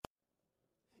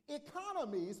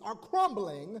Economies are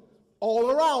crumbling all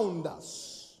around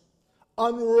us.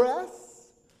 Unrest,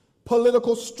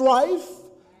 political strife,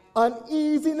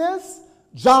 uneasiness,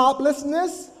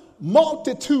 joblessness,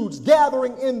 multitudes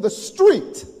gathering in the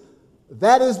street.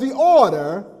 That is the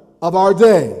order of our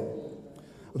day.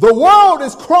 The world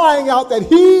is crying out that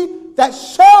he that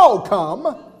shall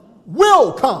come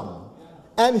will come,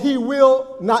 and he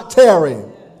will not tarry.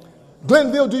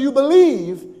 Glenville, do you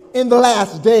believe in the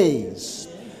last days?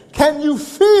 Can you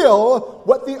feel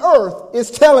what the earth is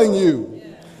telling you?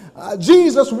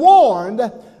 Jesus warned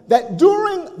that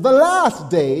during the last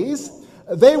days,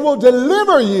 they will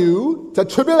deliver you to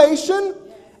tribulation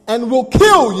and will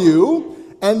kill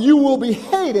you, and you will be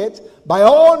hated by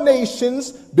all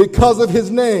nations because of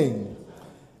his name.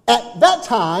 At that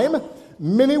time,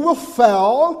 many will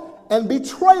fall and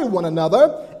betray one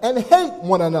another and hate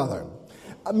one another.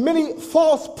 Many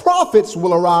false prophets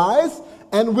will arise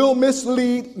and will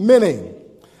mislead many.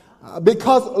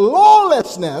 Because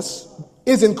lawlessness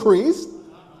is increased,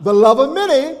 the love of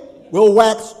many will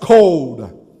wax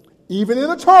cold. Even in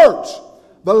the church,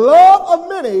 the love of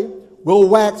many will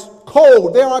wax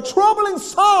cold. There are troubling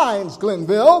signs,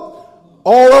 Glenville,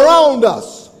 all around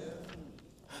us.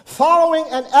 Following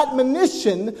an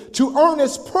admonition to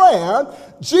earnest prayer,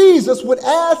 Jesus would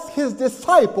ask his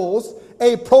disciples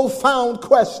a profound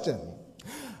question.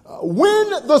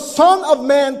 When the Son of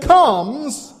Man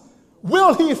comes,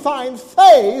 will he find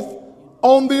faith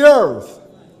on the earth?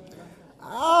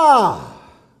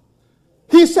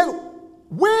 He said,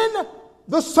 when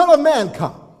the Son of Man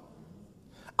comes,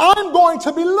 I'm going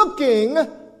to be looking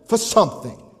for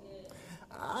something.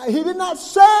 He did not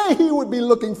say he would be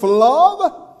looking for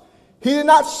love. He did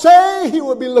not say he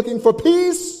would be looking for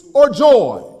peace or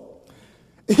joy.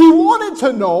 He wanted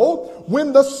to know,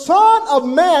 when the Son of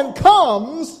Man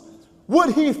comes,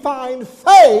 would he find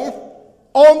faith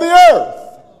on the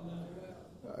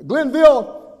earth?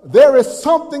 Glenville, there is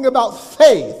something about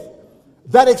faith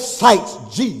that excites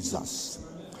Jesus.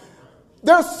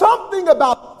 There's something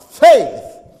about faith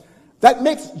that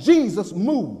makes Jesus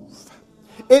move.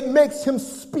 It makes him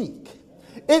speak.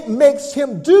 It makes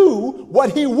him do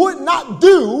what he would not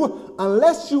do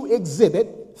unless you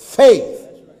exhibit faith.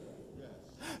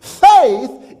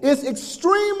 Faith is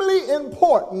extremely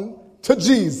important to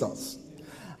Jesus.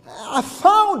 I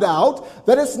found out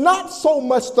that it's not so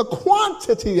much the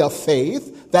quantity of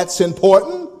faith that's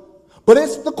important, but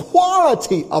it's the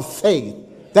quality of faith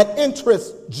that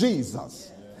interests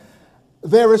Jesus.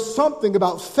 There is something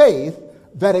about faith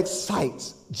that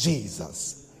excites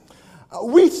Jesus.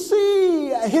 We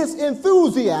see his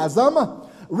enthusiasm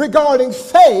regarding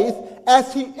faith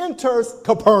as he enters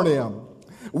Capernaum,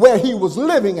 where he was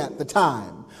living at the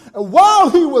time. And while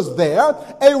he was there,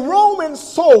 a Roman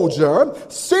soldier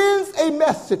sends a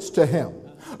message to him.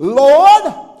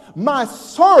 Lord, my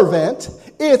servant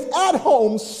is at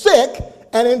home sick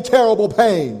and in terrible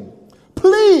pain.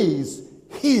 Please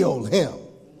heal him.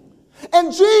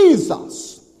 And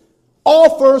Jesus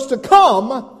offers to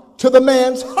come to the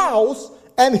man's house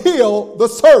and heal the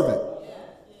servant.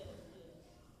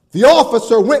 The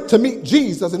officer went to meet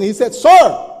Jesus and he said,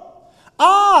 Sir,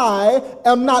 I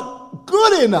am not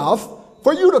good enough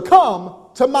for you to come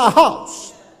to my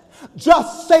house.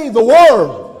 Just say the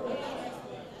word,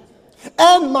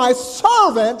 and my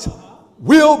servant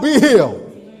will be healed.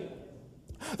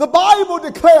 The Bible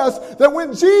declares that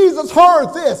when Jesus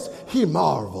heard this, he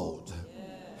marveled.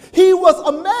 He was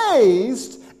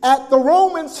amazed at the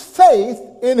Romans' faith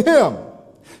in him.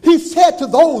 He said to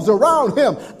those around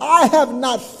him, I have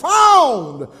not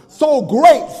found so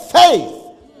great faith.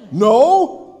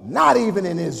 No, not even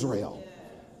in Israel.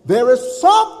 There is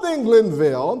something,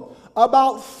 Glenville,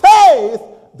 about faith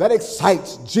that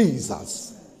excites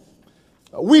Jesus.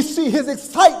 We see his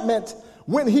excitement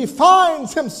when he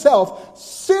finds himself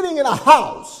sitting in a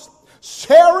house,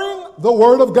 sharing the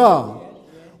word of God.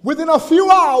 Within a few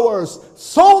hours,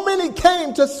 so many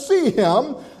came to see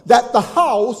him that the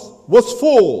house was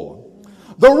full.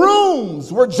 The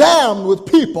rooms were jammed with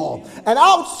people, and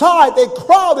outside they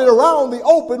crowded around the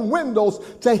open windows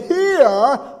to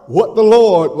hear what the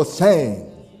Lord was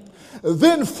saying.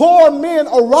 Then 4 men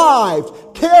arrived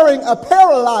carrying a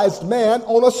paralyzed man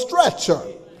on a stretcher,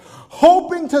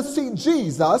 hoping to see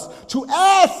Jesus to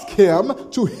ask him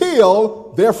to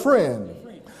heal their friend.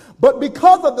 But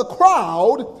because of the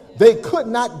crowd, they could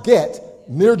not get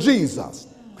near Jesus.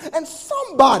 And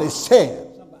somebody said,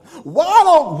 why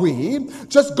don't we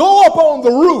just go up on the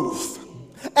roof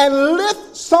and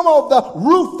lift some of the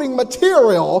roofing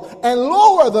material and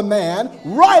lower the man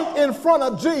right in front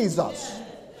of Jesus?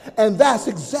 And that's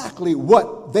exactly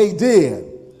what they did.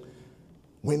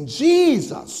 When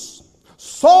Jesus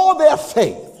saw their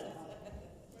faith,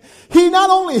 he not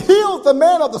only healed the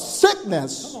man of the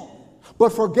sickness,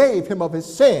 but forgave him of his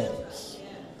sins.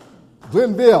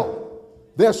 Glenville,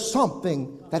 there's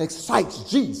something that excites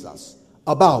Jesus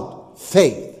about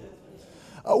faith.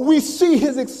 We see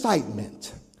his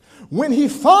excitement when he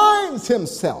finds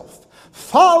himself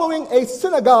following a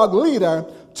synagogue leader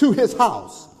to his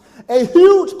house. A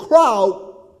huge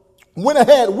crowd went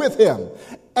ahead with him,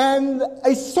 and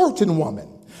a certain woman,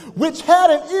 which had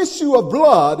an issue of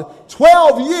blood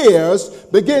 12 years,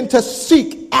 began to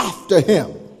seek after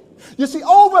him. You see,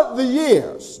 over the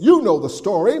years, you know the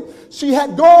story, she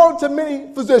had gone to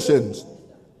many physicians,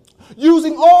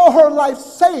 using all her life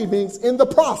savings in the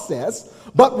process,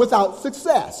 but without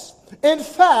success. In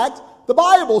fact, the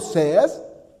Bible says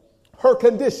her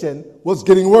condition was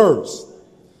getting worse.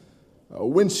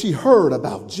 When she heard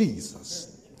about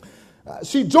Jesus,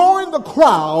 she joined the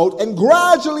crowd and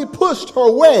gradually pushed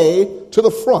her way to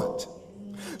the front.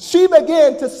 She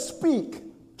began to speak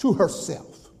to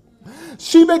herself.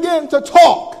 She began to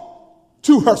talk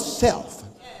to herself.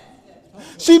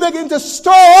 She began to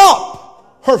stir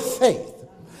up her faith.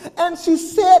 And she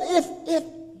said,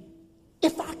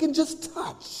 if I can just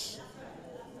touch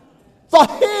the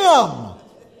hem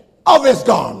of his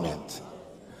garment,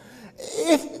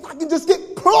 if I can just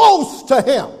get close to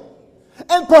him,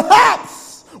 and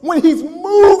perhaps when he's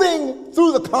moving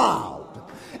through the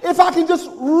crowd, if I can just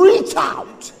reach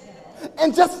out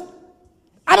and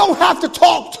I don't have to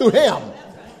talk to him.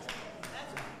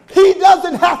 He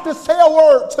doesn't have to say a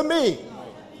word to me.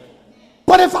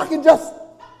 But if I can just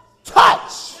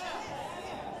touch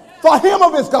the hem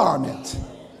of his garment,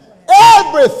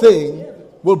 everything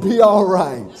will be all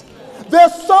right.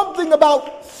 There's something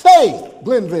about faith,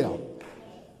 Glenville,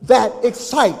 that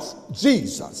excites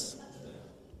Jesus.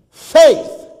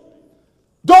 Faith.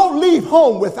 Don't leave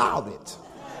home without it.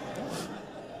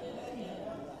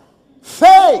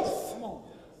 Faith.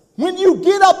 When you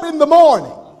get up in the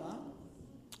morning,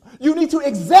 you need to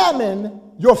examine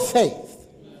your faith.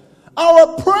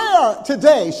 Our prayer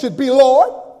today should be,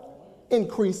 Lord,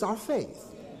 increase our faith.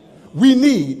 We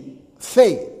need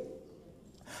faith.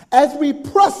 As we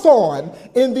press on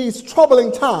in these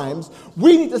troubling times,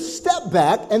 we need to step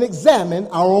back and examine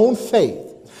our own faith.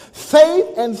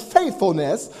 Faith and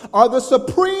faithfulness are the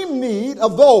supreme need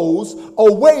of those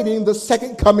awaiting the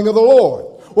second coming of the Lord.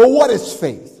 Well, what is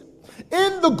faith?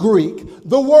 In the Greek,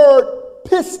 the word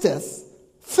pistis,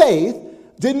 faith,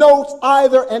 denotes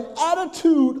either an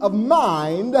attitude of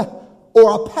mind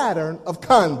or a pattern of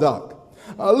conduct.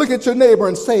 Look at your neighbor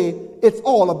and say, it's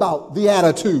all about the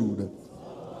attitude.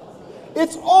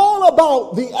 It's all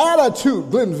about the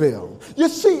attitude, Glenville. You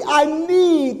see, I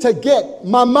need to get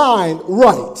my mind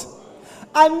right.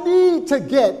 I need to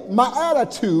get my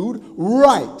attitude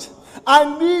right.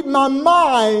 I need my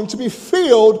mind to be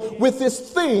filled with this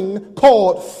thing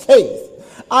called faith.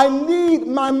 I need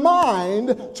my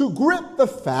mind to grip the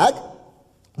fact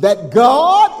that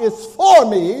God is for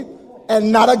me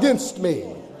and not against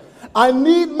me. I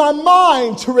need my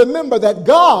mind to remember that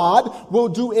God will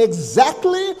do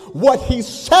exactly what he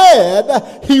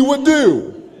said he would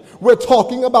do. We're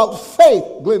talking about faith,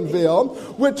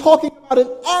 Glenville. We're talking about an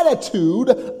attitude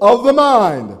of the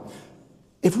mind.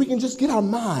 If we can just get our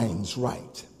minds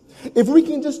right, if we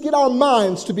can just get our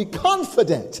minds to be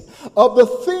confident of the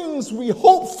things we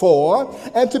hope for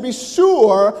and to be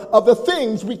sure of the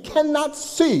things we cannot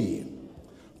see.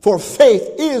 For faith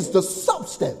is the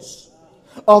substance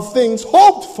of things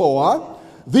hoped for,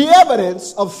 the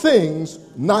evidence of things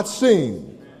not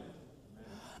seen.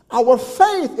 Our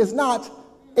faith is not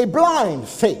a blind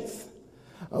faith,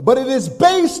 but it is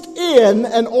based in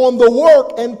and on the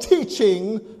work and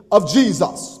teaching of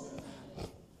Jesus.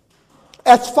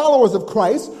 As followers of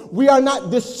Christ, we are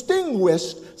not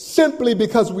distinguished simply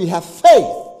because we have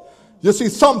faith. You see,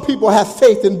 some people have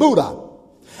faith in Buddha,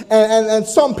 and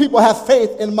some people have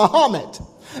faith in Muhammad,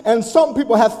 and some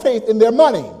people have faith in their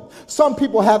money. Some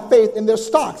people have faith in their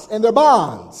stocks and their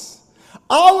bonds.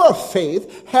 Our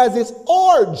faith has its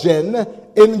origin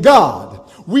in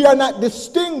God. We are not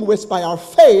distinguished by our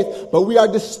faith, but we are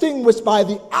distinguished by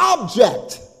the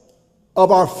object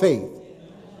of our faith.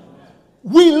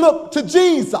 We look to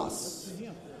Jesus,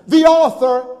 the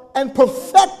author and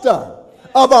perfecter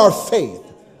of our faith.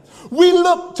 We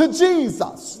look to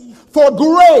Jesus for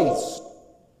grace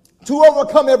to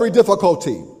overcome every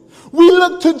difficulty. We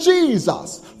look to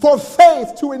Jesus for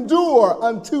faith to endure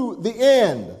unto the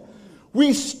end.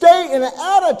 We stay in an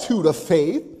attitude of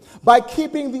faith by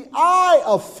keeping the eye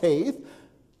of faith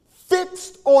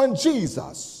fixed on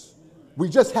Jesus. We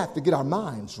just have to get our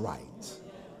minds right.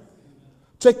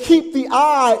 To keep the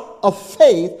eye of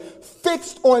faith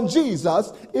fixed on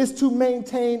Jesus is to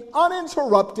maintain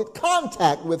uninterrupted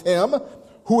contact with him,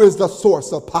 who is the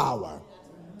source of power.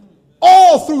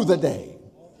 All through the day,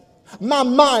 my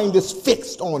mind is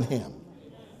fixed on him.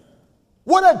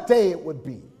 What a day it would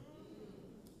be.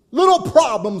 Little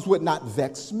problems would not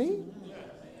vex me.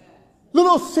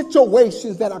 Little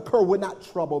situations that occur would not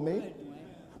trouble me,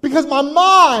 because my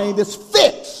mind is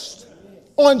fixed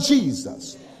on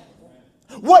Jesus.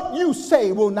 What you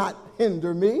say will not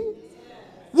hinder me.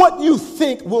 What you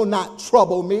think will not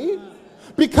trouble me,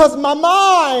 because my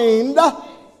mind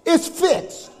is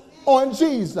fixed on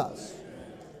Jesus.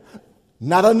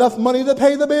 Not enough money to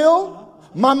pay the bill?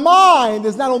 My mind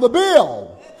is not on the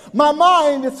bill. My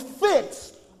mind is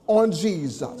fixed on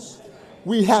Jesus.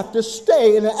 We have to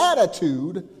stay in an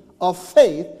attitude of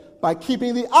faith by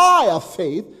keeping the eye of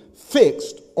faith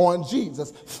fixed on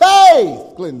Jesus.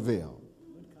 Faith, Glenville.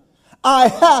 I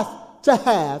have to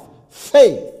have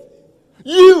faith.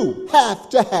 You have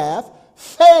to have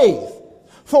faith.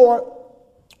 For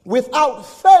without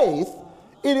faith,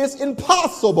 it is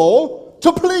impossible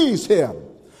to please him.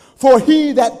 For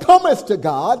he that cometh to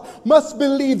God must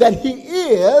believe that he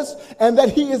is, and that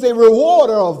he is a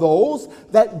rewarder of those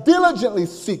that diligently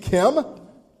seek him.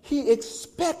 He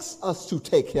expects us to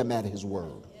take him at his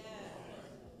word.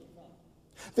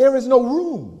 There is no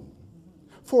room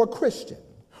for a Christian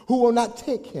who will not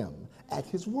take him at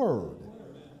his word.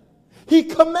 He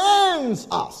commands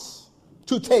us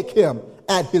to take him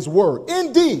at his word.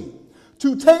 Indeed,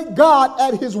 to take God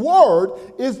at his word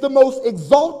is the most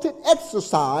exalted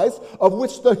exercise of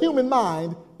which the human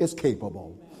mind is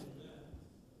capable.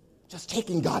 Just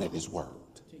taking God at his word.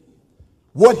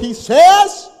 What he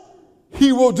says,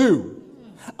 he will do.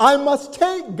 I must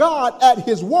take God at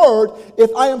his word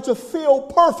if I am to fill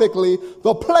perfectly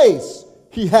the place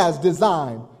he has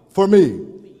designed for me.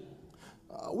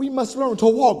 We must learn to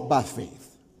walk by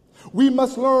faith. We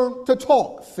must learn to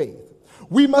talk faith.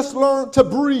 We must learn to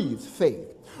breathe faith.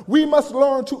 We must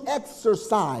learn to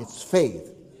exercise faith.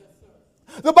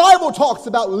 The Bible talks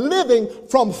about living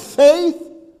from faith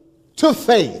to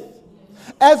faith.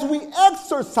 As we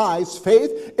exercise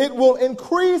faith, it will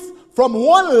increase from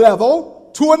one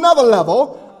level to another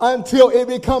level until it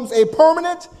becomes a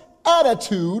permanent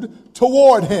attitude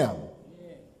toward him.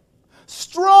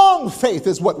 Strong faith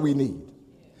is what we need.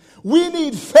 We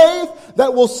need faith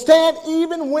that will stand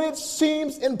even when it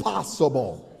seems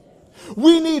impossible.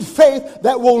 We need faith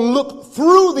that will look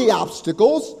through the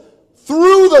obstacles,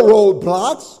 through the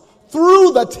roadblocks,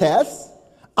 through the tests.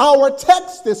 Our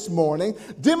text this morning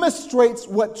demonstrates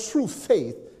what true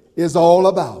faith is all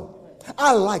about.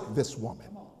 I like this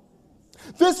woman.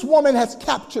 This woman has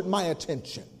captured my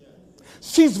attention.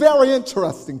 She's very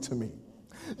interesting to me.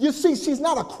 You see, she's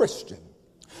not a Christian.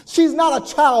 She's not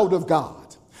a child of God.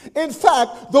 In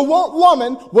fact, the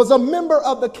woman was a member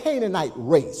of the Canaanite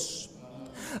race.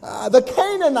 The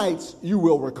Canaanites, you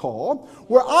will recall,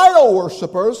 were idol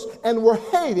worshipers and were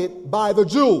hated by the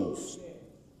Jews.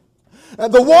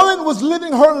 And the woman was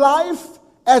living her life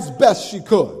as best she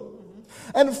could.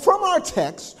 And from our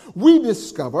text, we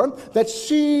discover that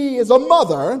she is a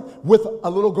mother with a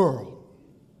little girl.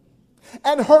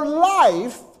 And her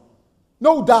life,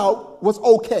 no doubt, was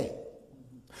okay.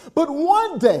 But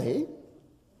one day,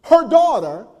 her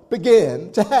daughter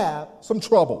began to have some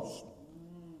troubles.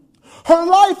 Her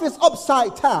life is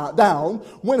upside down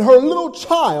when her little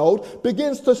child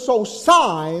begins to show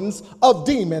signs of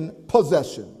demon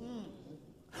possession.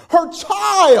 Her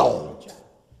child,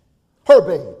 her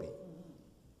baby,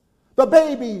 the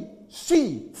baby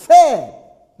she fed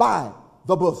by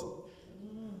the bosom.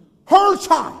 Her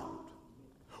child,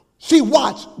 she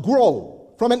watched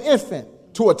grow from an infant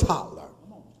to a toddler.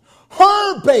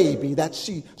 Her baby that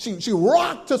she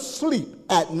rocked to sleep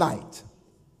at night.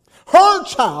 Her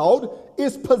child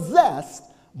is possessed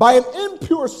by an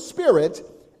impure spirit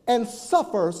and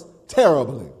suffers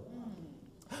terribly.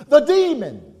 The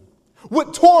demon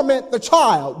would torment the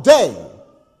child day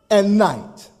and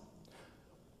night.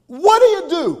 What do you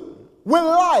do when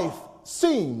life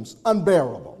seems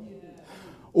unbearable?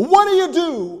 What do you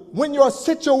do when your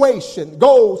situation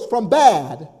goes from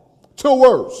bad to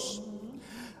worse?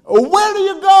 Where do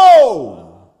you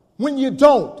go when you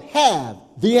don't have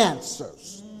the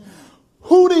answers?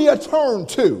 Who do you turn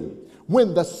to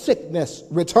when the sickness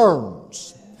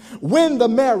returns? When the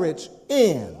marriage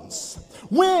ends?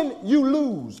 When you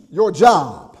lose your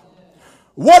job?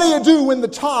 What do you do when the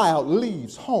child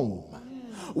leaves home?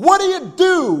 What do you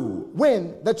do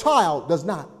when the child does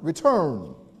not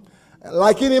return?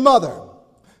 Like any mother,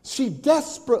 she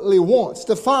desperately wants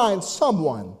to find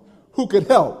someone who could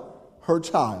help her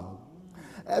child.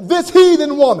 This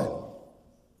heathen woman,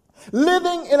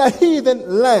 living in a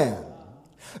heathen land,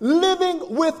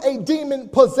 living with a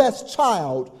demon-possessed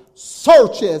child,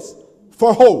 searches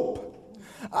for hope.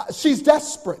 She's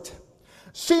desperate.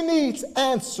 She needs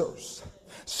answers.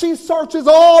 She searches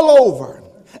all over,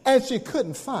 and she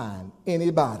couldn't find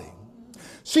anybody.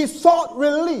 She sought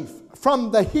relief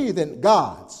from the heathen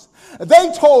gods.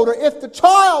 They told her if the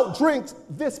child drinks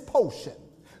this potion,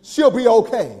 she'll be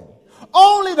okay.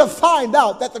 Only to find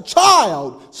out that the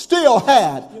child still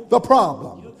had the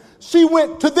problem. She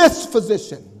went to this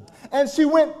physician, and she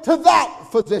went to that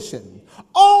physician,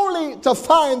 only to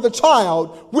find the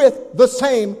child with the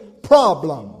same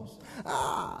problem.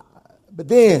 But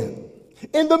then,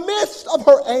 in the midst of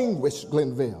her anguish,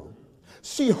 Glenville,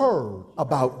 she heard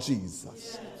about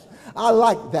Jesus. I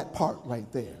like that part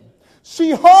right there.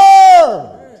 She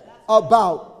heard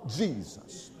about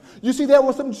Jesus. You see, there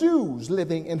were some Jews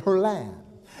living in her land.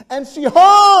 And she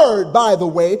heard, by the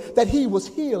way, that he was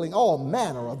healing all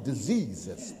manner of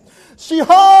diseases. She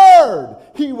heard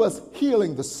he was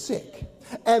healing the sick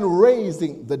and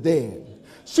raising the dead.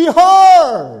 She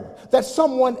heard that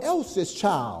someone else's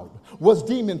child was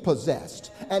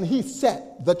demon-possessed, and he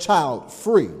set the child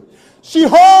free. She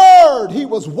heard he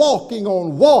was walking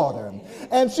on water,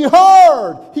 and she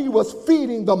heard he was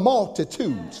feeding the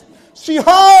multitudes. She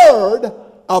heard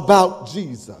about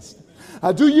Jesus.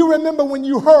 Do you remember when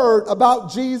you heard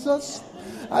about Jesus?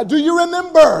 Do you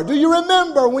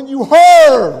remember when you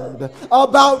heard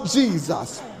about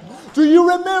Jesus? Do you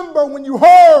remember when you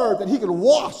heard that he could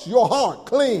wash your heart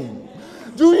clean?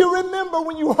 Do you remember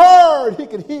when you heard he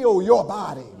could heal your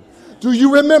body? Do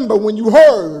you remember when you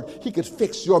heard he could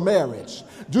fix your marriage?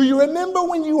 Do you remember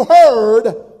when you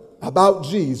heard about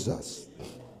Jesus?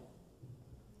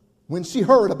 When she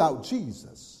heard about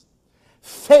Jesus,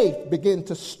 faith began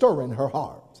to stir in her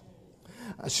heart.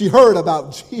 She heard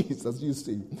about Jesus, you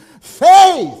see.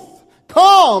 Faith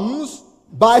comes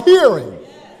by hearing.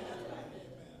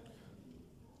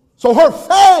 So her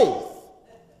faith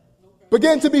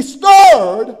began to be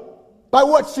stirred by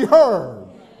what she heard.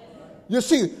 You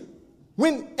see,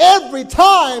 when every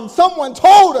time someone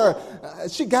told her,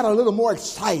 she got a little more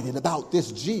excited about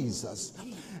this Jesus.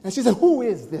 And she said, who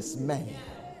is this man?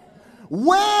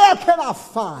 Where can I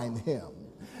find him?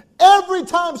 Every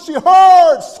time she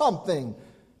heard something,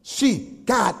 she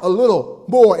got a little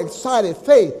more excited.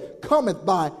 Faith cometh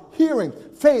by hearing.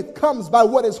 Faith comes by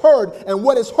what is heard, and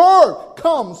what is heard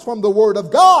comes from the word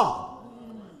of God.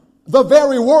 The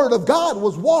very word of God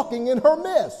was walking in her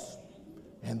midst.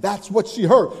 And that's what she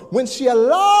heard. When she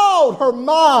allowed her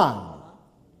mind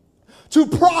to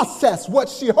process what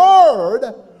she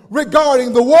heard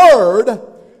regarding the word,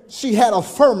 she had a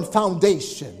firm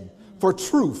foundation for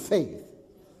true faith.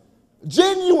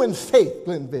 Genuine faith,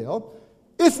 Glenville,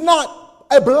 is not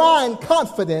a blind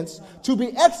confidence to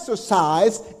be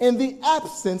exercised in the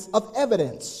absence of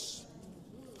evidence.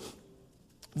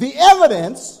 The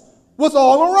evidence was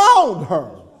all around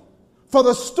her. For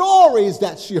the stories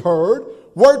that she heard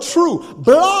were true.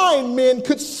 Blind men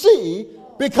could see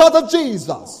because of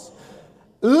Jesus.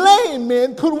 Lame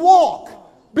men could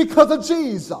walk because of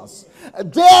Jesus.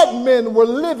 Dead men were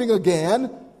living again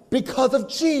because of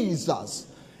Jesus.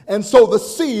 And so the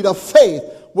seed of faith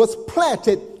was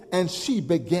planted, and she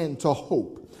began to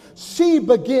hope. She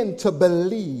began to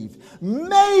believe.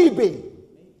 Maybe,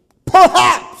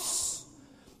 perhaps,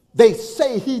 they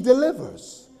say he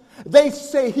delivers. They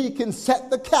say he can set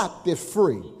the captive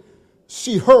free.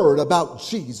 She heard about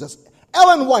Jesus.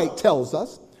 Ellen White tells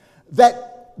us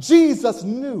that Jesus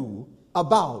knew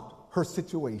about her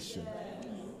situation.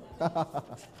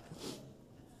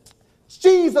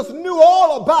 Jesus knew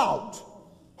all about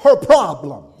her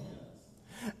problem.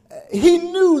 He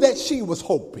knew that she was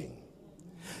hoping.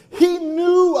 He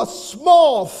knew a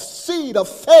small seed of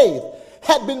faith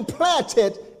had been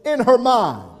planted in her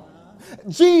mind.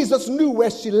 Jesus knew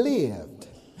where she lived.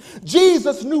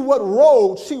 Jesus knew what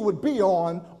road she would be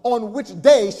on which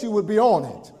day she would be on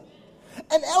it.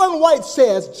 And Ellen White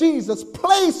says Jesus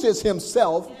places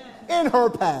himself in her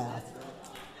path.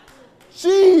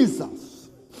 Jesus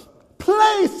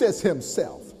places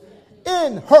himself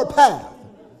in her path.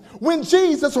 When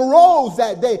Jesus arose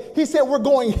that day, he said, we're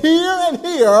going here and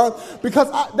here because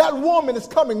that woman is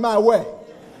coming my way.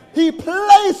 He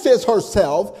places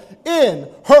herself in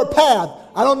her path.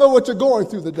 I don't know what you're going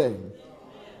through today,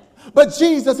 but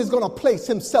Jesus is going to place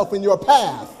himself in your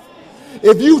path.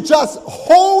 If you just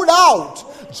hold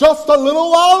out just a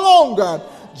little while longer,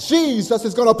 Jesus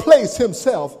is going to place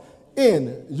himself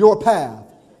in your path.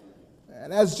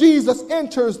 And as Jesus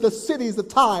enters the cities of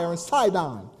Tyre and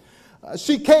Sidon,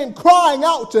 she came crying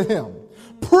out to him,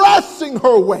 pressing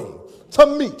her way to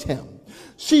meet him.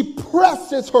 She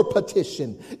presses her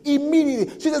petition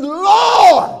immediately. She says,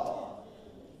 Lord,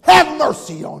 have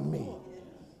mercy on me.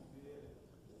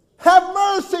 Have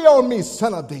mercy on me,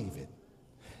 son of David.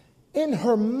 In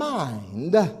her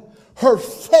mind, her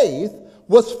faith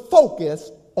was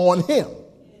focused on him.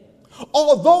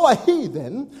 Although a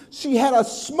heathen, she had a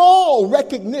small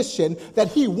recognition that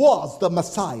he was the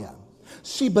Messiah.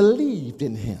 She believed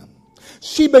in him.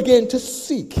 She began to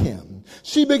seek him.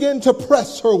 She began to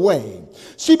press her way.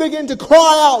 She began to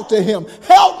cry out to him,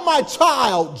 help my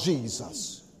child,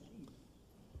 Jesus.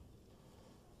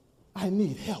 I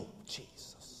need help,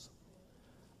 Jesus.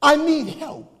 I need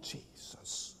help,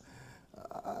 Jesus.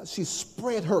 She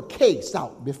spread her case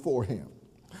out before him.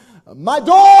 My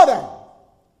daughter,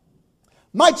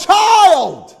 my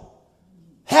child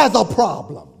has a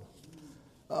problem.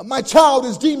 My child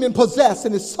is demon possessed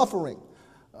and is suffering.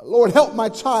 Lord, help my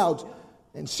child.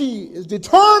 And she is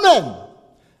determined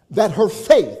that her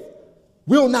faith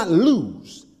will not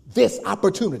lose this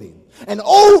opportunity. And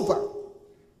over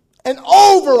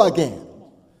again,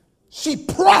 she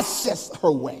presses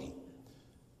her way.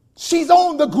 She's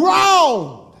on the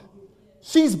ground.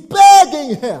 She's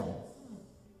begging him.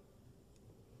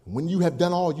 When you have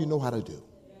done all you know how to do,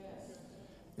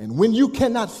 and when you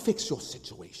cannot fix your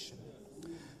situation,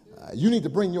 you need to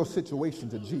bring your situation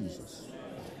to Jesus.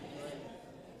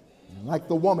 And like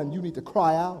the woman, you need to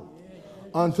cry out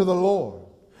unto the Lord.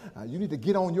 You need to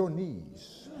get on your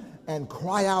knees and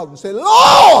cry out and say,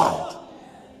 Lord,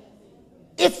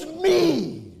 it's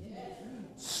me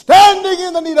standing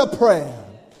in the need of prayer.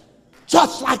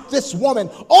 Just like this woman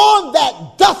on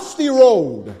that dusty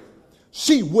road,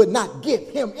 she would not give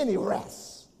him any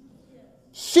rest.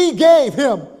 She gave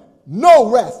him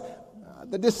no rest.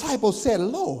 The disciples said,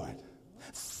 Lord,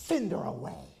 send her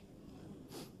away.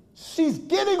 She's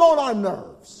getting on our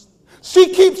nerves.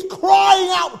 She keeps crying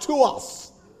out to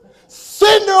us.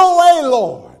 Send her away,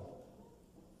 Lord.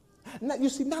 Now, you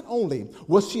see, not only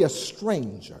was she a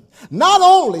stranger, not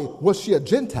only was she a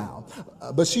Gentile,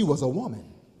 but she was a woman.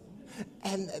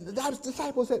 And the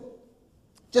disciples said,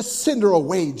 just send her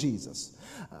away, Jesus.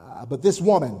 But this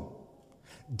woman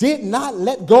did not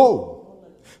let go.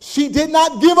 She did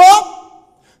not give up.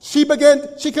 She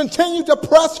continued to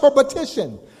press her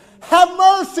petition. Have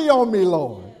mercy on me,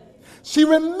 Lord. She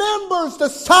remembers the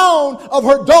sound of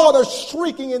her daughter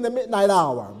shrieking in the midnight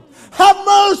hour. Have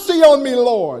mercy on me,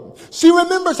 Lord. She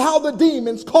remembers how the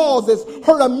demons causes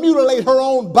her to mutilate her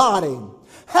own body.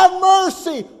 Have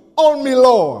mercy on me,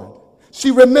 Lord. She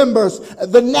remembers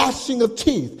the gnashing of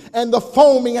teeth and the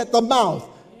foaming at the mouth.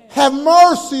 Have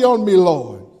mercy on me,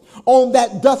 Lord. On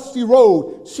that dusty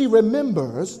road, she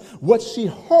remembers what she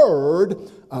heard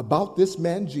about this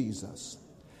man Jesus.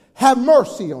 Have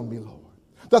mercy on me, Lord.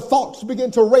 The thoughts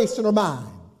begin to race in her mind.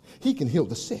 He can heal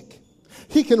the sick.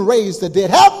 He can raise the dead.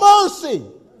 Have mercy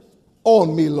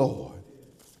on me, Lord.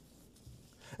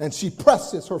 And she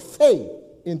presses her faith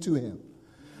into him.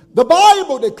 The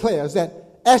Bible declares that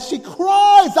as she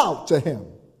cries out to him,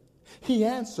 he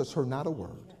answers her not a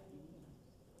word.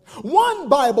 One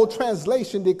Bible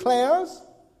translation declares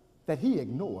that he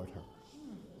ignored her.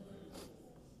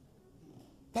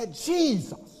 That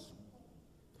Jesus,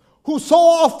 who so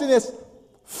often is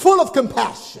full of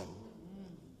compassion,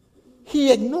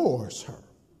 he ignores her.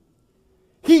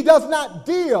 He does not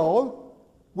deal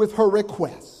with her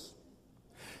requests.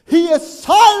 He is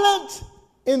silent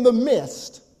in the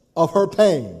midst of her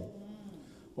pain.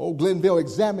 Oh, Glenville,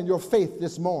 examine your faith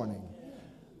this morning.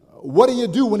 What do you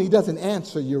do when he doesn't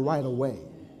answer you right away?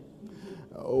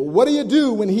 What do you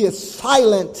do when he is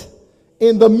silent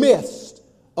in the midst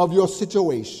of your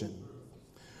situation?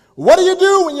 What do you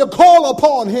do when you call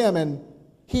upon him and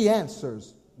he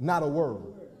answers not a word?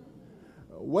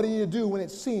 What do you do when it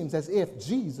seems as if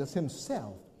Jesus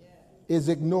himself is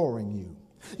ignoring you?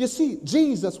 You see,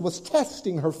 Jesus was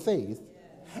testing her faith,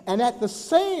 and at the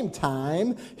same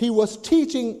time, he was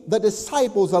teaching the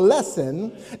disciples a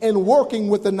lesson in working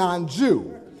with the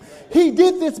non-Jew. He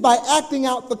did this by acting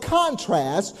out the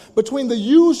contrast between the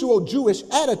usual Jewish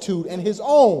attitude and his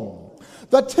own.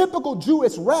 The typical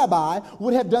Jewish rabbi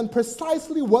would have done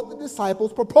precisely what the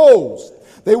disciples proposed.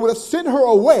 They would have sent her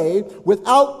away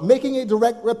without making a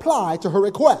direct reply to her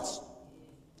request.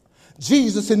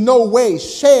 Jesus in no way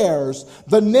shares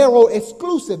the narrow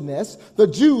exclusiveness the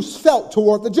Jews felt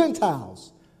toward the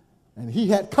Gentiles. And he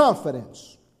had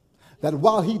confidence that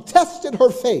while he tested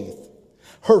her faith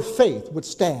would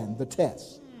stand the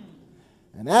test.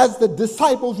 And as the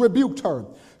disciples rebuked her,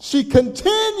 she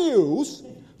continues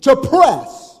to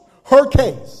press her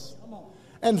case.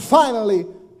 And finally,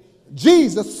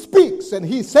 Jesus speaks and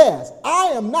he says, I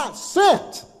am not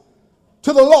sent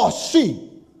to the lost sheep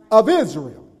of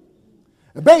Israel.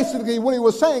 And basically what he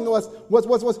was saying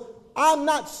was, I'm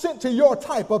not sent to your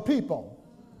type of people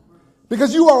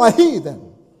because you are a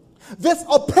heathen. This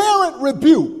apparent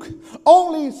rebuke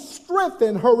only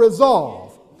strengthened her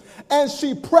resolve, and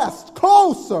she pressed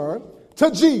closer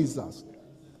to Jesus.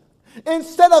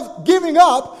 Instead of giving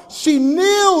up, she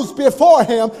kneels before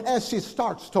him and she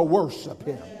starts to worship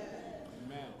him.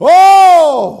 Amen.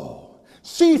 Oh,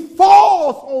 she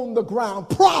falls on the ground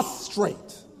prostrate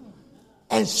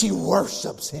and she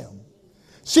worships him.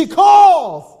 She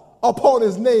calls upon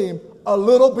his name a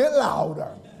little bit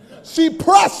louder. She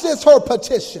presses her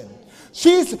petition.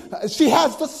 She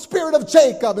has the spirit of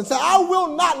Jacob and says, I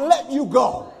will not let you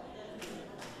go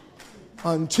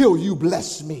until you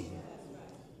bless me.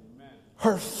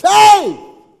 Her faith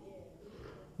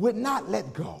would not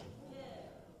let go.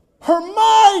 Her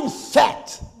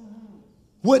mindset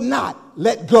would not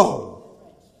let go.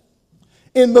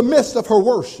 In the midst of her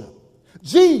worship,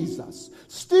 Jesus,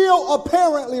 still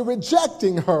apparently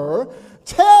rejecting her,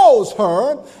 tells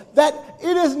her that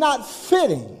it is not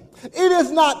fitting, it is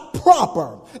not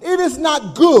proper, it is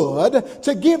not good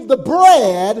to give the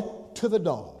bread to the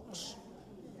dogs.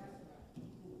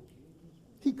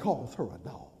 He calls her a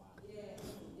dog.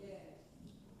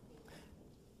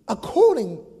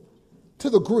 According to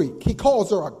the Greek, he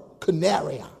calls her a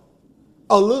canaria,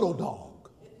 a little dog.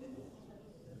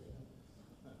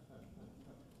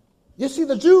 You see,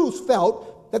 the Jews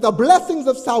felt that the blessings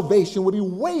of salvation would be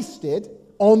wasted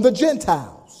on the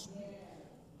Gentiles.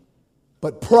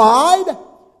 But pride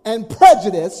and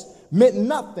prejudice meant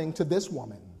nothing to this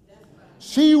woman.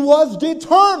 She was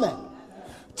determined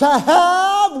to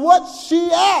have what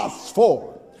she asked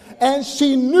for, and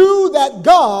she knew that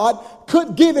God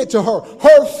could give it to her.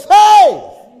 Her faith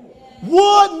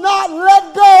would not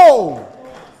let go.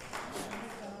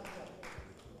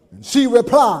 And she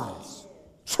replies,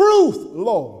 truth,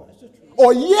 Lord,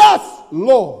 or yes,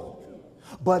 Lord.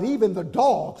 But even the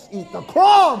dogs eat the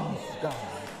crumbs, God.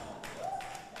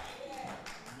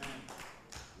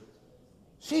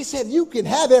 She said, you can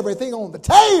have everything on the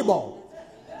table,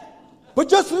 but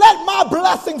just let my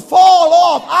blessing fall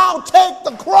off. I'll take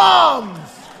the crumbs.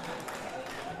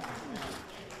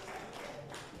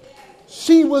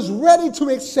 She was ready to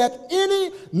accept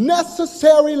any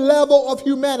necessary level of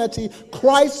humanity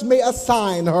Christ may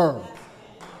assign her,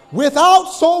 without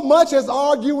so much as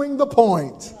arguing the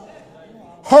point.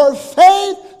 Her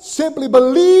faith simply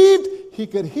believed he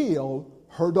could heal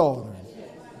her daughter.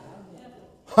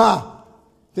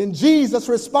 Then Jesus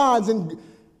responds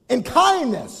in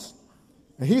kindness.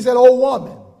 And he said, oh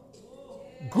woman,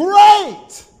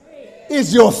 great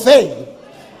is your faith.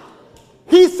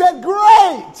 He said,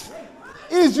 great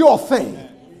is your faith.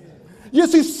 You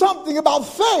see, something about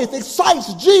faith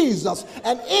excites Jesus.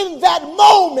 And in that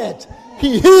moment,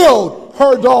 he healed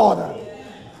her daughter.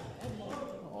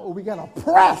 Oh, we got to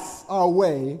press our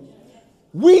way.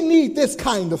 We need this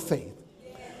kind of faith.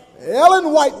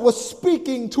 Ellen White was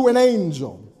speaking to an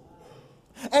angel.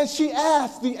 And she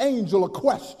asked the angel a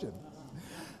question.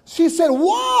 She said,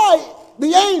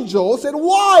 the angel said,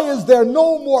 why is there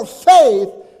no more faith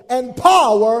and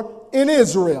power in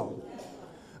Israel?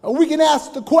 We can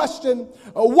ask the question,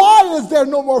 why is there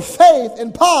no more faith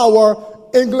and power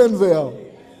in Glenville?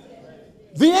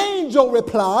 The angel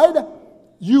replied,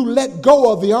 you let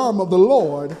go of the arm of the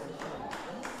Lord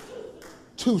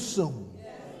too soon.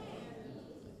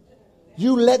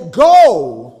 You let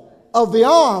go of the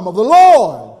arm of the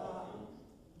Lord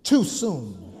too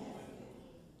soon.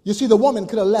 You see, the woman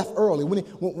could have left early.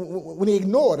 When he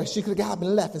ignored her, she could have got up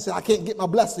and left and said, I can't get my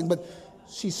blessing. But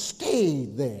she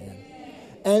stayed there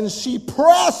and she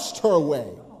pressed her way.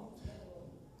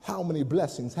 How many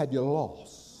blessings had you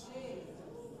lost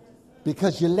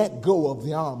because you let go of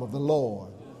the arm of the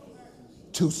Lord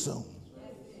too soon?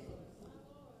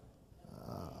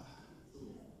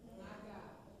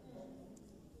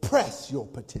 Press your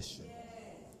petition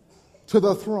to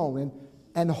the throne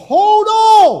and hold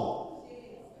on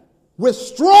with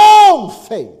strong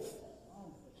faith.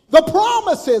 The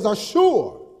promises are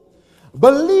sure.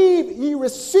 Believe ye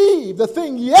receive the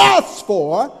thing ye ask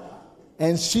for,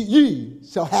 and ye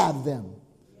shall have them.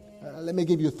 Let me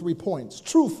give you 3 points.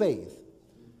 True faith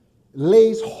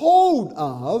lays hold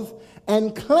of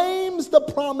and claims the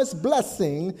promised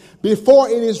blessing before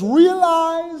it is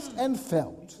realized and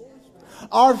felt.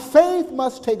 Our faith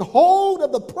must take hold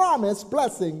of the promised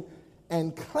blessing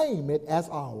and claim it as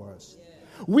ours.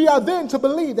 We are then to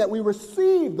believe that we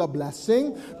receive the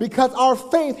blessing because our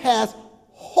faith has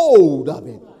hold of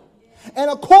it.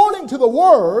 And according to the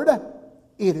word,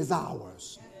 it is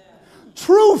ours.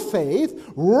 True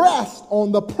faith rests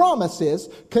on the promises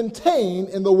contained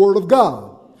in the Word of God.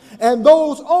 And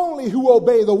those only who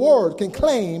obey the Word can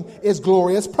claim its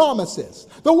glorious promises.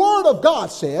 The Word of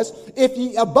God says, if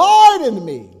ye abide in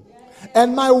me,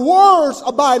 and my words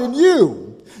abide in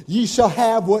you, ye shall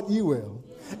have what ye will,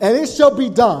 and it shall be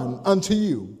done unto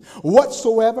you.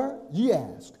 Whatsoever ye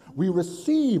ask, we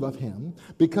receive of him,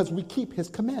 because we keep his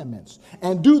commandments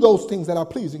and do those things that are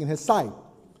pleasing in his sight.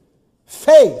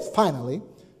 Faith, finally,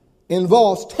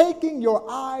 involves taking your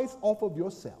eyes off of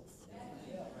yourself,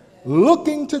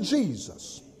 looking to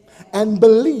Jesus, and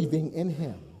believing in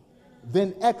him,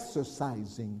 then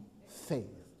exercising faith.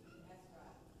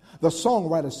 The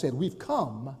songwriter said, we've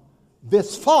come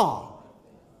this far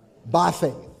by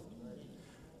faith,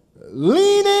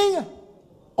 leaning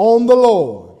on the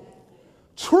Lord,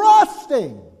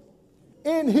 trusting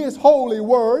in his holy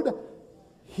word.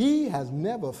 He has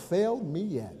never failed me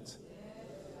yet.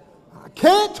 I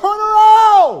can't turn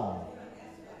around.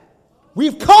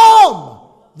 We've come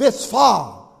this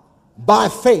far by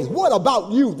faith. What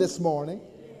about you this morning?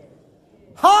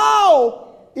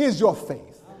 How is your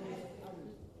faith?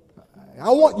 I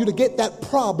want you to get that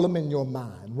problem in your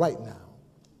mind right now.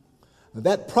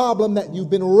 That problem that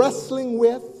you've been wrestling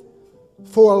with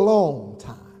for a long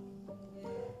time.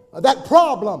 That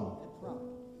problem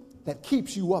that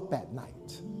keeps you up at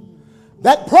night.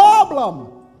 That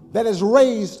problem that has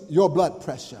raised your blood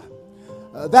pressure.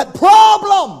 That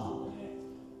problem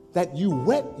that you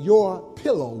wet your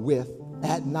pillow with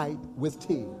at night with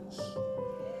tears.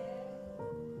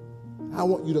 I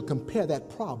want you to compare that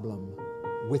problem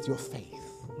with your faith.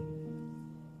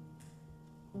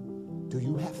 Do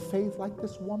you have faith like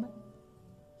this woman?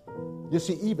 You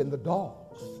see, even the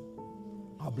dogs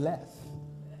are blessed.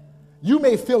 You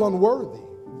may feel unworthy.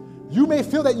 You may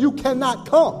feel that you cannot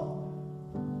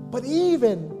come. But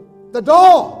even the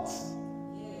dogs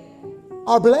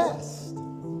are blessed.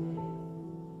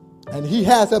 And he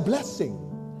has a blessing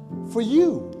for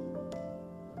you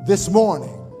this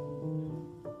morning.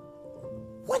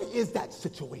 What is that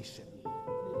situation?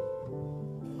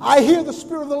 I hear the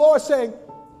Spirit of the Lord saying,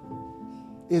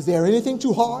 is there anything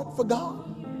too hard for God?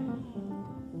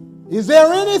 Is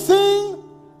there anything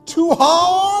too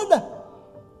hard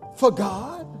for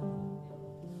God?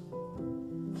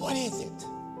 What is it?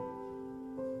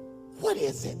 What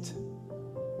is it?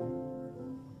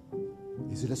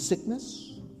 Is it a sickness?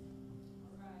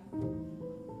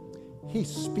 He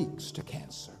speaks to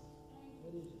cancer,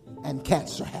 and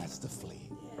cancer has to flee.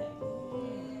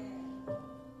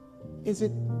 Is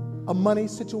it a money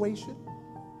situation?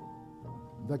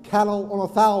 The cattle on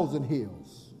 1,000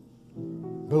 hills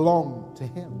belong to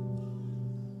him.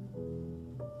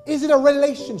 Is it a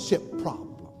relationship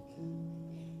problem?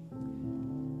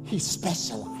 He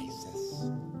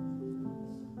specializes.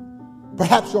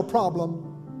 Perhaps your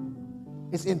problem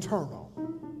is internal.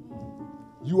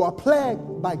 You are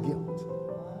plagued by guilt.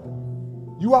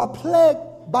 You are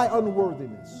plagued by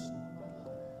unworthiness.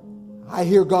 I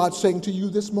hear God saying to you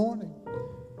this morning,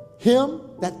 him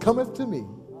that cometh to me,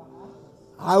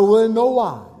 I will in no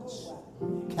wise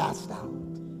cast out.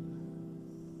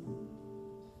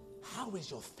 How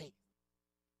is your faith?